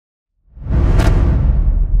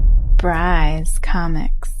Surprise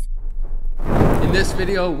Comics. In this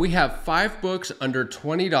video, we have 5 books under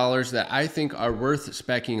 $20 that I think are worth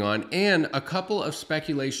specking on and a couple of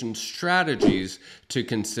speculation strategies to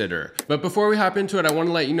consider. But before we hop into it, I want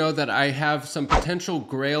to let you know that I have some potential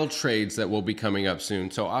Grail trades that will be coming up soon.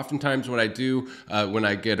 So oftentimes what I do when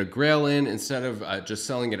I get a Grail in, instead of just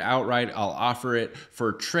selling it outright, I'll offer it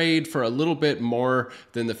for trade for a little bit more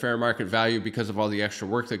than the fair market value because of all the extra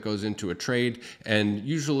work that goes into a trade. And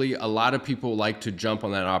usually a lot of people like to jump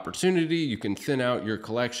on that opportunity. You can thin out your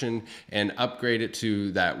collection and upgrade it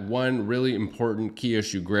to that one really important key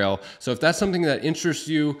issue Grail. So if that's something that interests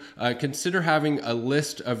you, consider having a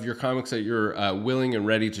list of your comics that you're willing and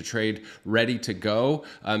ready to trade, ready to go.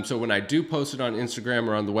 So when I do post it on Instagram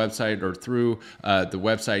or on the website or through the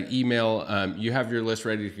website email, you have your list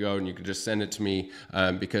ready to go and you can just send it to me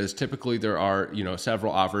because typically there are,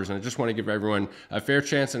 several offers, and I just want to give everyone a fair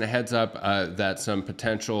chance and a heads up that some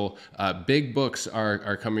potential big books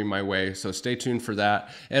are coming my way. So stay tuned for that.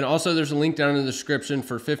 And also there's a link down in the description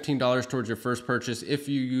for $15 towards your first purchase. If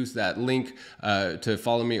you use that link to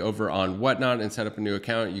follow me over on Whatnot and set up a new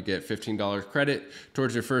account, you get $15 credit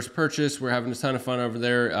towards your first purchase. We're having a ton of fun over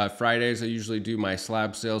there. Fridays, I usually do my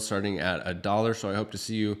slab sales starting at $1. So I hope to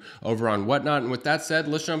see you over on Whatnot. And with that said,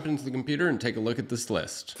 let's jump into the computer and take a look at this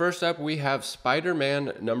list. First up, we have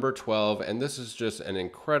Spider-Man number 12. And this is just an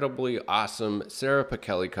incredibly awesome Sarah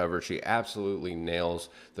Pichelli cover. She absolutely nails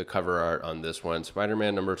the cover art on this one.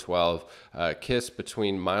 Spider-Man number 12, kiss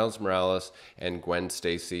between Miles Morales and Gwen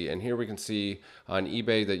Stacy. And here we can see on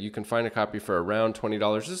eBay that you can find a copy for around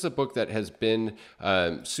 $20. This is a book that has been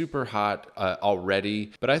super hot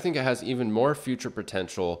already, but I think it has even more future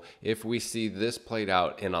potential if we see this played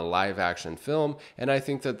out in a live action film. And I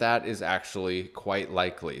think that that is actually quite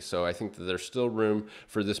likely. So I think that there's still room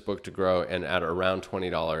for this book to grow, and at around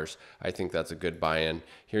 $20, I think that's a good buy-in.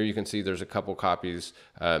 Here you can see there's a couple copies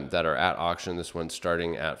that are at auction. This one's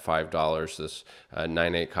starting at $5. This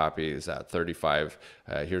 9/8 copy is at $35.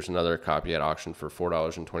 Here's another copy at auction for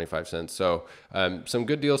 $4.25. So some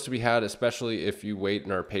good deals to be had, especially if you wait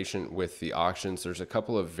and are patient with the auctions. There's a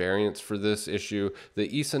couple of variants for this issue. The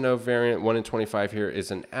Isano variant, 1 in 25 here,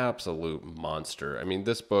 is an absolute monster. I mean,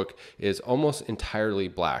 this book is almost entirely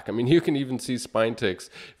black. I mean, you can even see spine ticks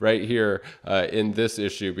right here in this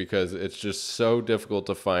issue because it's just so difficult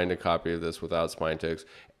to find a copy of this without spine ticks.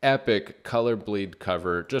 Epic color bleed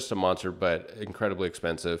cover, just a monster, but incredibly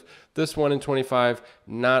expensive. This 1 in 25,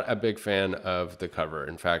 not a big fan of the cover.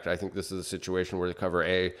 In fact, I think this is a situation where the cover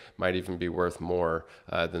A might even be worth more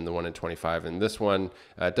than the 1 in 25. And this one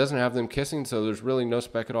doesn't have them kissing, so there's really no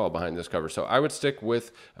spec at all behind this cover. So I would stick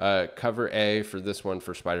with cover A for this one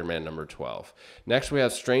for Spider-Man number 12. Next, we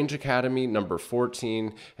have Strange Academy number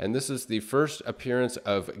 14, and this is the first appearance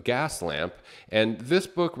of Gaslamp. And this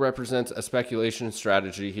book represents a speculation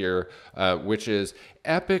strategy here, which is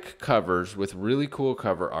epic covers with really cool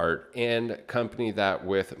cover art and company that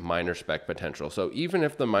with minor spec potential. So even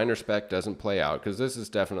if the minor spec doesn't play out, because this is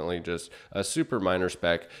definitely just a super minor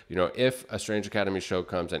spec, if a Strange Academy show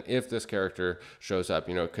comes and if this character shows up,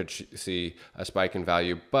 could see a spike in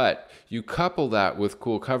value, but you couple that with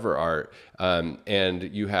cool cover art and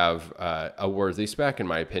you have a worthy spec, in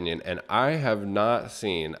my opinion. And I have not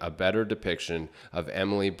seen a better depiction of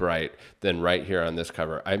Emily Bright than right here on this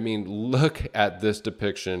cover. I mean, look at this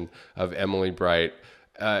depiction of Emily Bright.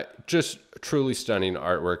 Just truly stunning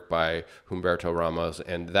artwork by Humberto Ramos,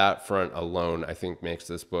 and that front alone I think makes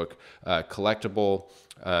this book collectible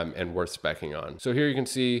and worth specking on. So here you can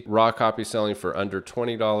see raw copy selling for under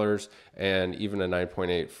 $20 and even a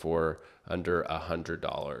 9.8 for under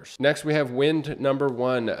 $100. Next, we have Wind number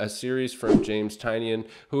 1, a series from James Tynion,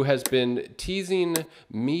 who has been teasing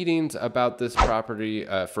meetings about this property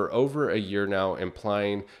for over a year now,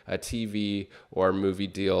 implying a TV or movie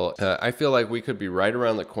deal. I feel like we could be right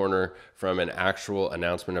around the corner from an actual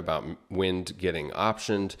announcement about Wind getting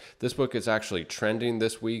optioned. This book is actually trending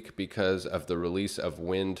this week because of the release of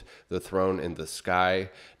Wind, the Throne in the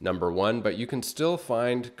Sky number 1, but you can still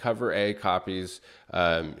find cover A copies.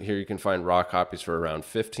 Here you can find raw copies for around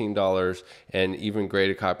 $15 and even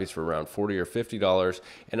graded copies for around $40 or $50.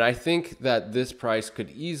 And I think that this price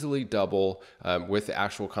could easily double with the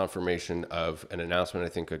actual confirmation of an announcement. I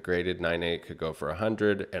think a graded 9/8 could go for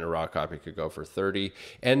 $100 and a raw copy could go for $30.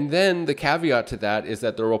 And then the the caveat to that is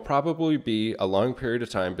that there will probably be a long period of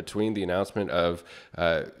time between the announcement of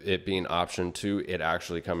it being optioned to it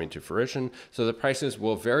actually coming to fruition. So the prices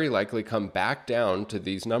will very likely come back down to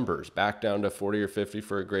these numbers, back down to 40 or 50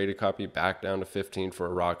 for a graded copy, back down to 15 for a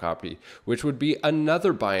raw copy, which would be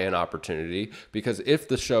another buy-in opportunity, because if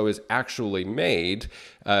the show is actually made,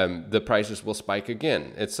 the prices will spike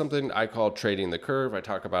again. It's something I call trading the curve. I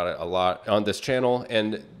talk about it a lot on this channel,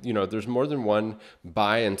 and there's more than one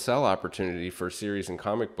buy and sell opportunity for series and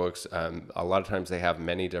comic books. A lot of times they have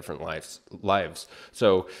many different lives.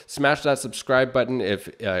 So smash that subscribe button if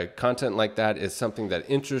content like that is something that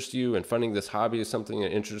interests you, and funding this hobby is something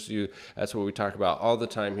that interests you. That's what we talk about all the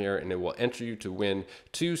time here, and it will enter you to win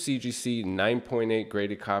 2 CGC 9.8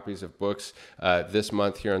 graded copies of books this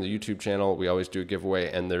month here on the YouTube channel. We always do a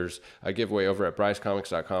giveaway, and there's a giveaway over at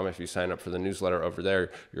brycecomics.com. If you sign up for the newsletter over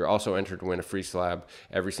there, you're also entered to win a free slab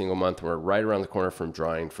every single month. We're right around the corner from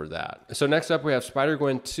drawing for that. So next up, we have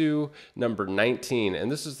Spider-Gwen 2, number 19,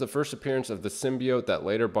 and this is the first appearance of the symbiote that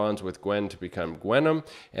later bonds with Gwen to become Gwenom,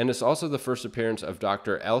 and it's also the first appearance of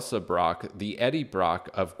Dr. Elsa Brock, the Eddie Brock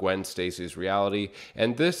of Gwen Stacy's reality.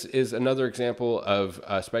 And this is another example of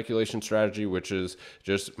a speculation strategy, which is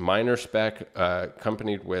just minor spec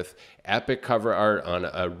accompanied with epic cover art on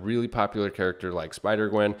a really popular character like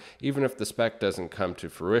Spider-Gwen. Even if the spec doesn't come to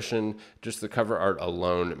fruition, just the cover art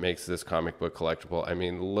alone makes this comic book collectible. I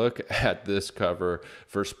mean, look at this cover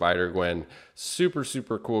for Spider-Gwen. Super,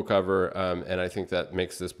 super cool cover, and I think that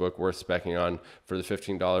makes this book worth specking on for the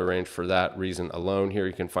 $15 range for that reason alone. Here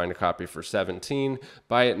you can find a copy for $17.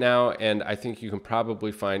 Buy it now, and I think you can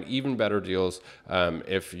probably find even better deals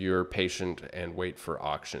if you're patient and wait for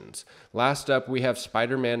auctions. Last up, we have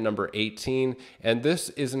Spider-Man number 18, and this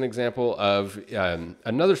is an example of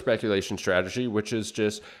another speculation strategy, which is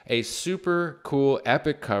just a super cool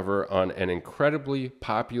epic cover on an incredibly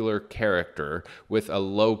popular character with a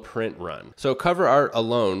low print run. So cover art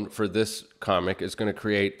alone for this comic is going to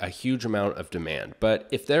create a huge amount of demand. But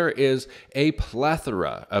if there is a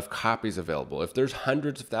plethora of copies available, if there's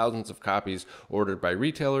hundreds of thousands of copies ordered by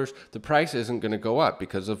retailers, the price isn't going to go up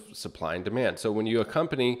because of supply and demand. So when you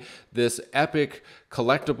accompany this epic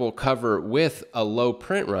collectible cover with a low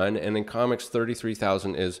print run, and in comics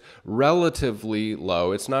 33,000 is relatively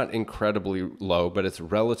low. It's not incredibly low, but it's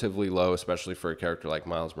relatively low, especially for a character like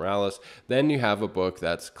Miles Morales. Then you have a book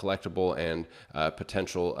that's collectible and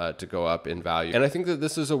potential to go up in value. And I think that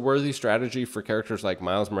this is a worthy strategy for characters like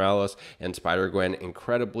Miles Morales and Spider-Gwen,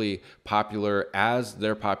 incredibly popular as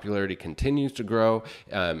their popularity continues to grow.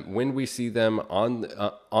 When we see them on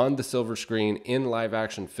the silver screen in live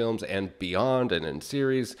action films and beyond, and in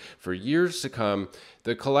series for years to come,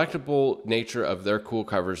 the collectible nature of their cool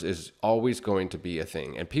covers is always going to be a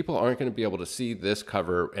thing. And people aren't going to be able to see this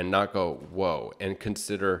cover and not go, whoa, and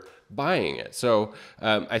consider buying it. So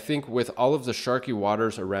I think with all of the sharky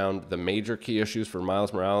waters around the major key issues for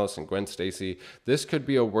Miles Morales and Gwen Stacy, this could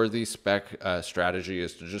be a worthy spec strategy,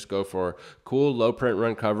 is to just go for cool low print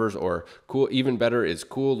run covers, or cool, even better is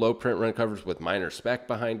cool low print run covers with minor spec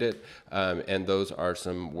behind it. And those are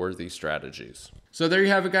some worthy strategies. So there you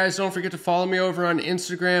have it, guys. Don't forget to follow me over on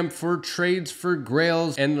Instagram for trades for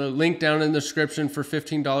grails, and the link down in the description for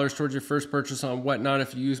 $15 towards your first purchase on Whatnot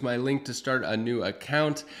if you use my link to start a new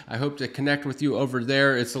account. I hope to connect with you over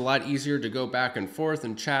there. It's a lot easier to go back and forth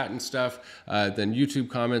and chat and stuff than YouTube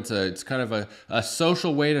comments. It's kind of a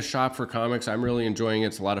social way to shop for comics. I'm really enjoying it.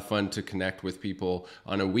 It's a lot of fun to connect with people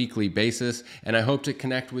on a weekly basis, and I hope to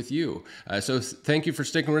connect with you. So thank you for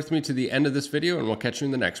sticking with me to the end of this video, and we'll catch you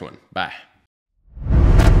in the next one. Bye.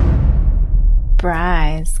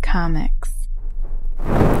 Bryce Comics.